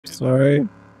Sorry.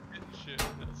 Shit,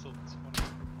 that's funny.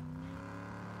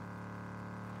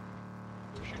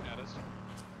 They're shooting at us.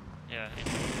 Yeah.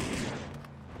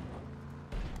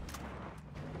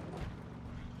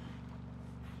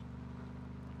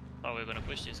 Oh, we're gonna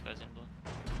push these guys in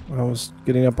blue. I was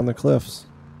getting up on the cliffs.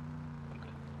 Okay.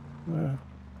 Yeah.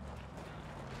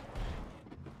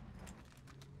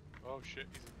 Oh shit,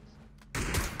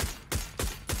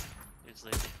 He's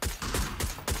leaving.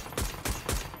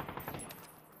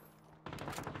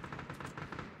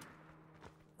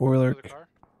 Oiler. the car.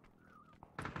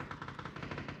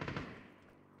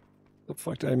 The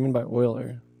fuck did I mean by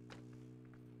oiler?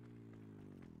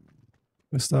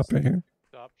 We stop right here.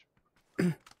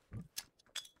 Stopped.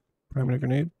 Priming a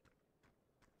grenade.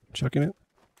 Chucking it.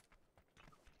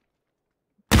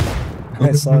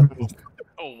 I saw.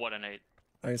 Oh, what an 8.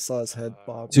 I saw his head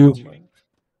bob. 2.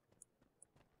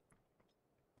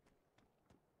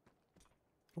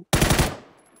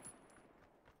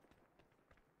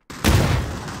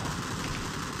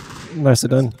 Nicely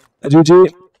done.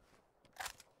 GG.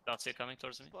 That's it coming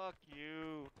towards me. Fuck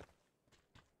you.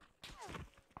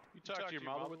 You talk to your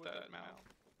mother with that mouth.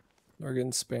 We're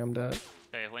getting spammed at.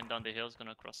 Okay, went down the hills,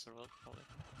 gonna cross the road. Probably.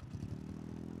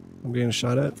 I'm getting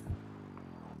shot at.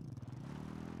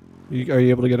 Are you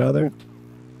able to get out of there?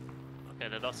 Okay,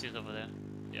 the dust is over there.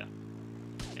 Yeah.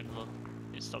 In blue.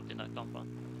 He's stopped in that compound.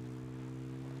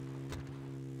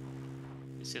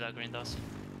 You see that green dust?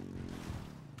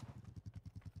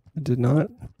 I did not.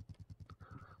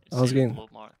 It's I was in getting. blue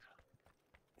mark.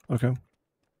 Okay.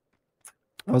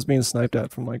 I was being sniped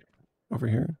at from like over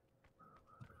here.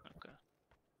 Okay.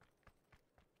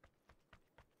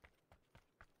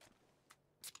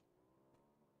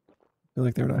 I feel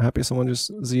like they're not happy. Someone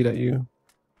just Z'd at you.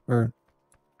 Or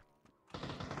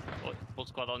Oh, full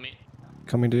squad on me.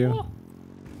 coming to you. Oh.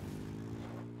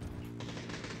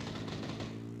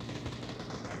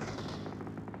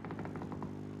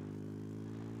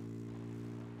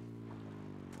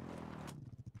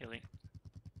 Healing.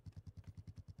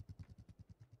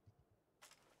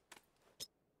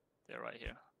 They're right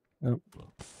here. Yep.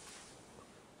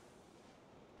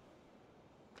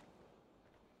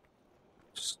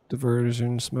 Just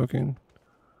diversion, smoking.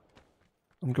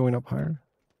 I'm going up higher.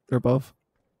 They're above.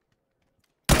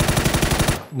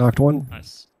 Knocked one.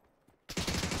 Nice.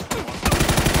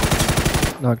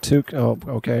 Knocked two. Oh,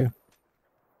 okay.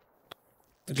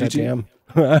 GG.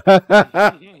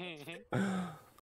 Goddamn.